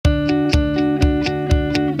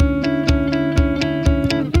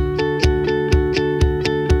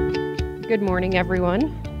Good morning, everyone.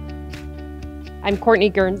 I'm Courtney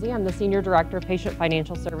Guernsey. I'm the Senior Director of Patient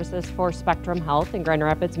Financial Services for Spectrum Health in Grand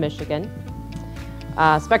Rapids, Michigan.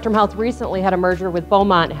 Spectrum Health recently had a merger with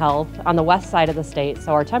Beaumont Health on the west side of the state,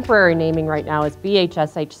 so our temporary naming right now is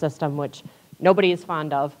BHSH System, which nobody is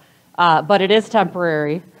fond of, but it is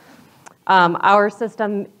temporary. Our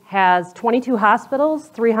system has 22 hospitals,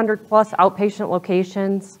 300 plus outpatient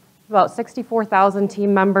locations, about 64,000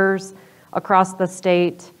 team members across the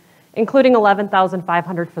state, including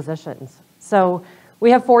 11,500 physicians. So we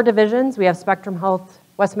have 4 divisions. We have Spectrum Health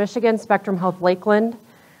West Michigan, Spectrum Health Lakeland,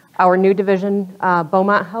 our new division,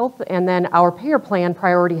 Beaumont Health, and then our payer plan,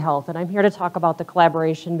 Priority Health. And I'm here to talk about the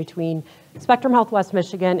collaboration between Spectrum Health West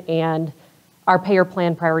Michigan and our payer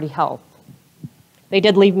plan, Priority Health. They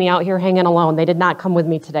did leave me out here hanging alone. They did not come with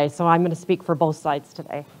me today, so I'm going to speak for both sides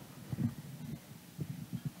today.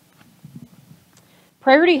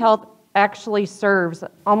 Priority Health actually serves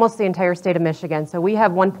almost the entire state of Michigan. So we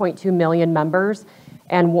have 1.2 million members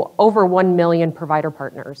and over 1 million provider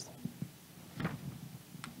partners.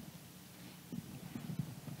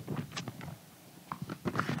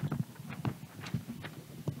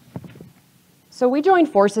 So we joined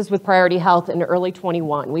forces with Priority Health in early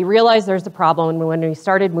 21. We realized there's a problem when we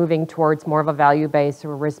started moving towards more of a value-based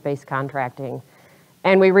or risk-based contracting.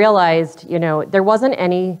 And we realized, there wasn't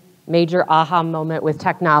any major aha moment with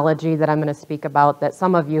technology that I'm going to speak about that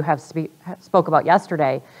some of you have spoke about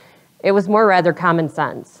yesterday. It was more rather common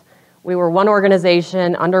sense. We were one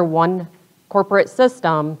organization under one corporate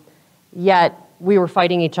system, yet we were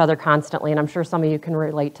fighting each other constantly, and I'm sure some of you can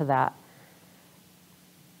relate to that.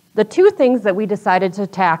 The 2 things that we decided to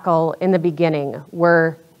tackle in the beginning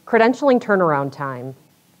were credentialing turnaround time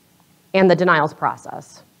and the denials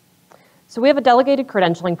process. So we have a delegated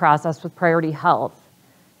credentialing process with Priority Health,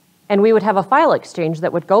 and we would have a file exchange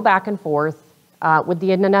that would go back and forth with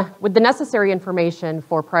the necessary information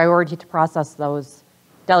for Priority to process those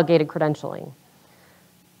delegated credentialing.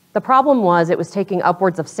 The problem was it was taking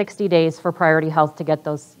upwards of 60 days for Priority Health to get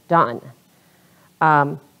those done.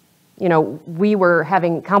 We were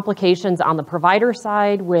having complications on the provider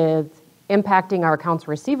side with impacting our accounts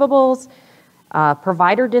receivables,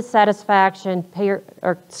 provider dissatisfaction,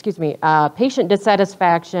 patient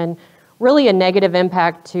dissatisfaction, really a negative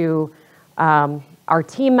impact to our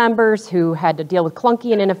team members who had to deal with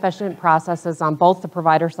clunky and inefficient processes on both the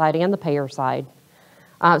provider side and the payer side.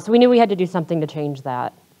 So we knew we had to do something to change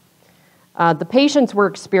that. The patients were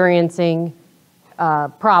experiencing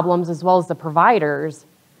problems as well as the providers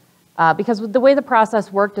because the way the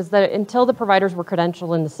process worked is that until the providers were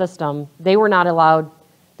credentialed in the system, they were not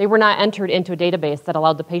entered into a database that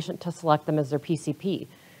allowed the patient to select them as their PCP.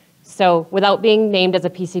 So without being named as a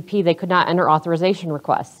PCP, they could not enter authorization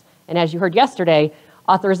requests. And as you heard yesterday,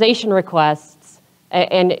 authorization requests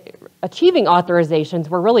and achieving authorizations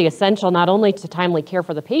were really essential not only to timely care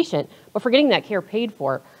for the patient, but for getting that care paid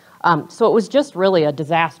for. So it was just really a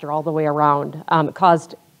disaster all the way around. It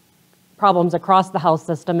caused problems across the health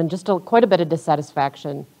system and just quite a bit of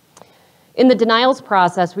dissatisfaction. In the denials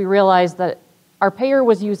process, we realized that our payer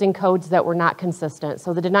was using codes that were not consistent.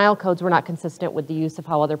 So the denial codes were not consistent with the use of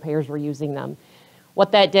how other payers were using them.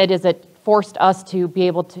 What that did is it forced us to be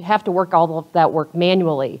able to have to work all of that work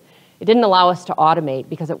manually. It didn't allow us to automate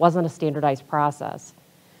because it wasn't a standardized process.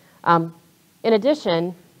 In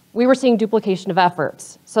addition, we were seeing duplication of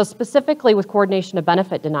efforts. So specifically with coordination of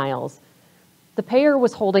benefit denials, the payer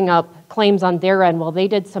was holding up claims on their end while they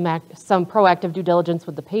did some proactive due diligence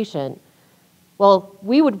with the patient. Well,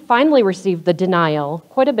 we would finally receive the denial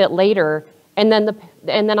quite a bit later, and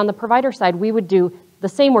then on the provider side, we would do the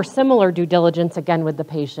same or similar due diligence again with the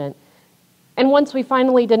patient. And once we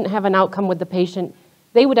finally didn't have an outcome with the patient,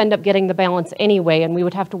 they would end up getting the balance anyway, and we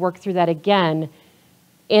would have to work through that again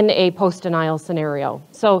in a post-denial scenario.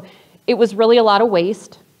 So it was really a lot of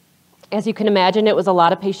waste. As you can imagine, it was a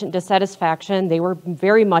lot of patient dissatisfaction. They were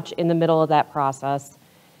very much in the middle of that process.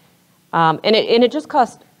 And it just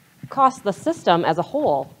cost the system as a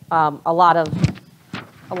whole a lot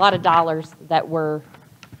of dollars that were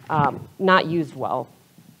not used well.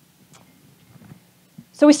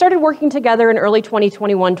 So we started working together in early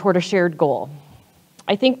 2021 toward a shared goal.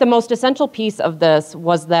 I think the most essential piece of this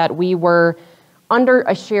was that we were under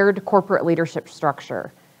a shared corporate leadership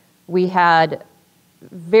structure. We had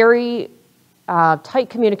very tight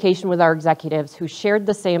communication with our executives who shared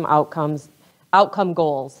the same outcome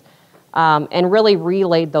goals, and really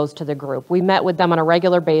relayed those to the group. We met with them on a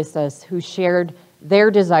regular basis who shared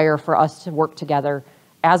their desire for us to work together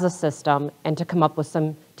as a system and to come up with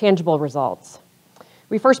some tangible results.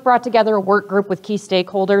 We first brought together a work group with key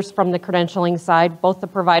stakeholders from the credentialing side. Both the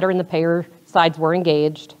provider and the payer sides were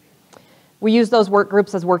engaged. We use those work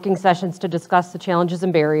groups as working sessions to discuss the challenges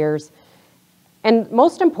and barriers. And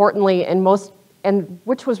most importantly, and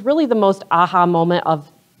which was really the most aha moment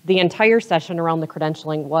of the entire session around the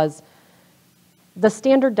credentialing, was the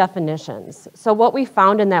standard definitions. So what we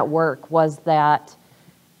found in that work was that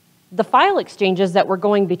the file exchanges that were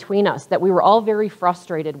going between us, that we were all very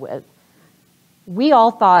frustrated with, we all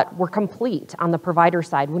thought were complete on the provider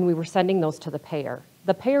side when we were sending those to the payer.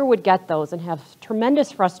 The payer would get those and have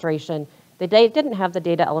tremendous frustration that they didn't have the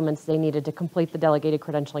data elements they needed to complete the delegated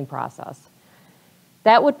credentialing process.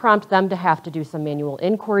 That would prompt them to have to do some manual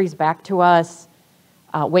inquiries back to us,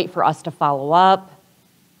 wait for us to follow up,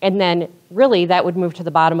 and then really that would move to the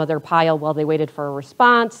bottom of their pile while they waited for a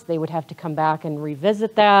response. They would have to come back and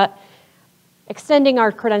revisit that, extending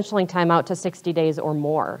our credentialing time out to 60 days or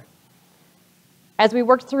more. As we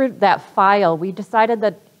worked through that file, we decided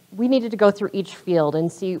that we needed to go through each field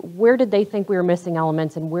and see where did they think we were missing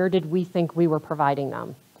elements and where did we think we were providing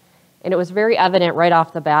them. And it was very evident right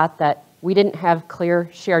off the bat that we didn't have clear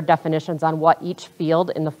shared definitions on what each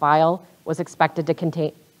field in the file was expected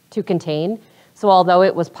to contain. So although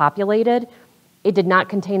it was populated, it did not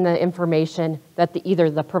contain the information that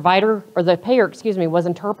either the provider or the payer, was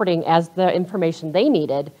interpreting as the information they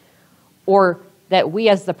needed, or that we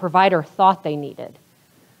as the provider thought they needed.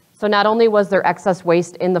 So not only was there excess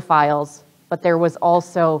waste in the files, but there was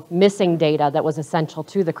also missing data that was essential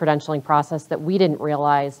to the credentialing process that we didn't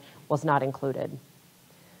realize was not included.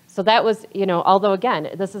 So that was, although again,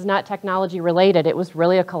 this is not technology related, it was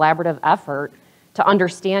really a collaborative effort to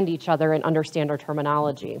understand each other and understand our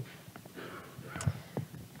terminology.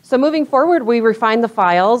 So moving forward, we refined the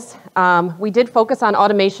files. We did focus on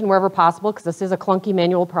automation wherever possible because this is a clunky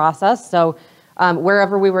manual process. So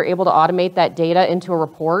wherever we were able to automate that data into a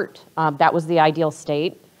report, that was the ideal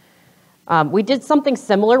state. We did something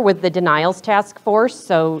similar with the denials task force.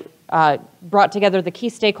 So brought together the key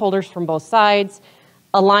stakeholders from both sides,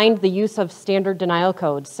 aligned the use of standard denial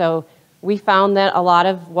codes. So we found that a lot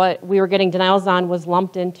of what we were getting denials on was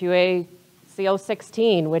lumped into a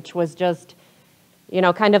CO16, which was just,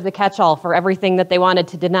 kind of the catch-all for everything that they wanted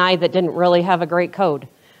to deny that didn't really have a great code.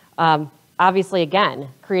 Obviously, again,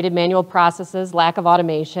 created manual processes, lack of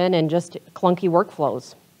automation, and just clunky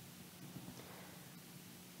workflows.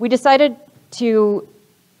 We decided to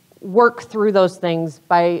work through those things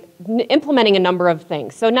by implementing a number of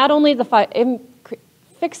things. So not only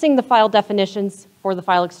fixing the file definitions for the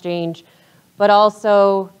file exchange, but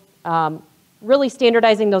also really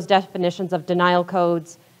standardizing those definitions of denial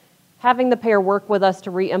codes, having the payer work with us to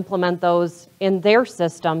re-implement those in their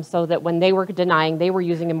system so that when they were denying, they were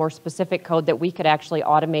using a more specific code that we could actually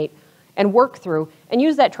automate and work through and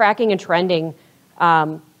use that tracking and trending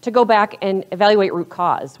to go back and evaluate root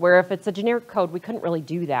cause, where if it's a generic code, we couldn't really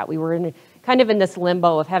do that. We were kind of in this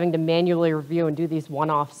limbo of having to manually review and do these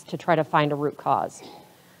one-offs to try to find a root cause.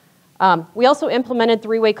 We also implemented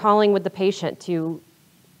three-way calling with the patient to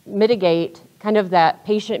mitigate kind of that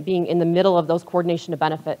patient being in the middle of those coordination of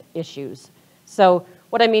benefit issues. So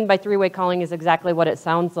what I mean by three-way calling is exactly what it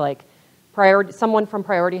sounds like. Someone from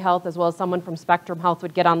Priority Health as well as someone from Spectrum Health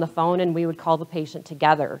would get on the phone and we would call the patient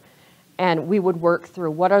together. And we would work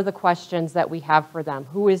through what are the questions that we have for them.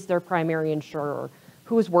 Who is their primary insurer?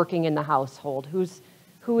 Who is working in the household?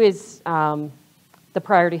 Who is the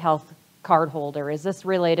Priority Health card holder? Is this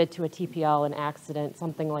related to a TPL, an accident,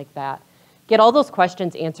 something like that? Get all those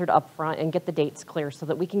questions answered up front and get the dates clear so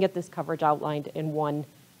that we can get this coverage outlined in one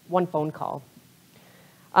phone call.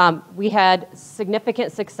 We had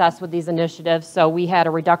significant success with these initiatives. So we had a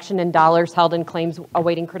reduction in dollars held in claims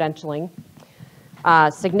awaiting credentialing,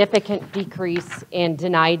 significant decrease in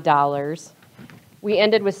denied dollars. We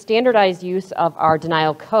ended with standardized use of our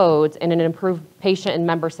denial codes and an improved patient and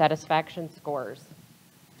member satisfaction scores.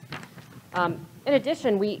 In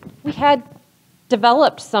addition, we had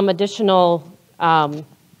developed some additional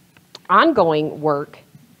ongoing work.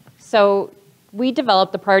 So we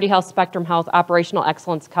developed the Priority Health Spectrum Health Operational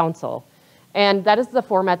Excellence Council, and that is the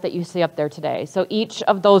format that you see up there today. So each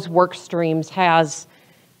of those work streams has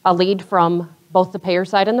a lead from both the payer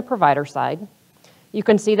side and the provider side. You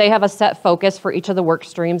can see they have a set focus for each of the work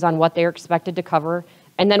streams on what they're expected to cover,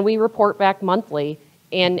 and then we report back monthly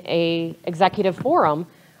in a executive forum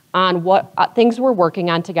on what things we're working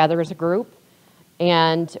on together as a group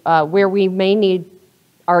and where we may need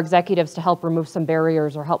our executives to help remove some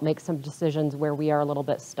barriers or help make some decisions where we are a little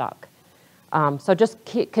bit stuck. So just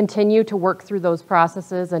continue to work through those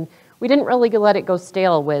processes, and we didn't really let it go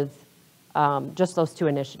stale with just those two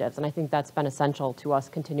initiatives, and I think that's been essential to us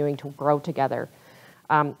continuing to grow together.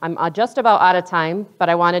 I'm just about out of time, but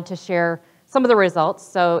I wanted to share some of the results.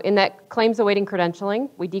 So in that claims awaiting credentialing,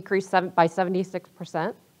 we decreased by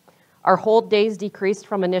 76%. Our hold days decreased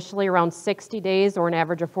from initially around 60 days or an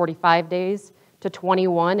average of 45 days to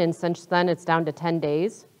 21, and since then it's down to 10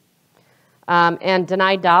 days. And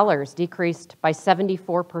denied dollars decreased by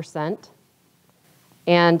 74%.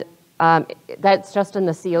 And that's just in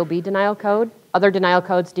the COB denial code. Other denial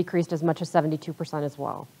codes decreased as much as 72% as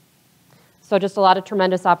well. So just a lot of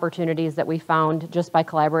tremendous opportunities that we found just by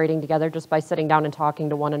collaborating together, just by sitting down and talking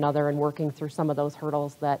to one another and working through some of those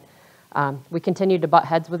hurdles that we continued to butt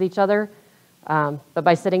heads with each other. But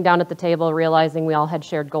by sitting down at the table, realizing we all had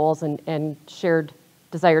shared goals and shared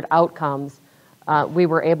desired outcomes, we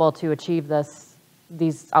were able to achieve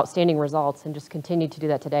these outstanding results and just continue to do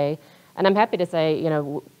that today. And I'm happy to say, you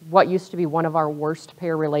know, what used to be one of our worst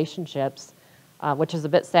payer relationships, which is a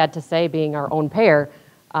bit sad to say being our own payer,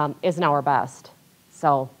 is now our best.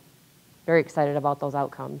 So very excited about those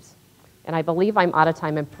outcomes. And I believe I'm out of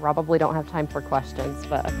time and probably don't have time for questions,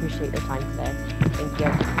 but appreciate your time today. Thank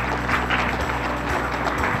you.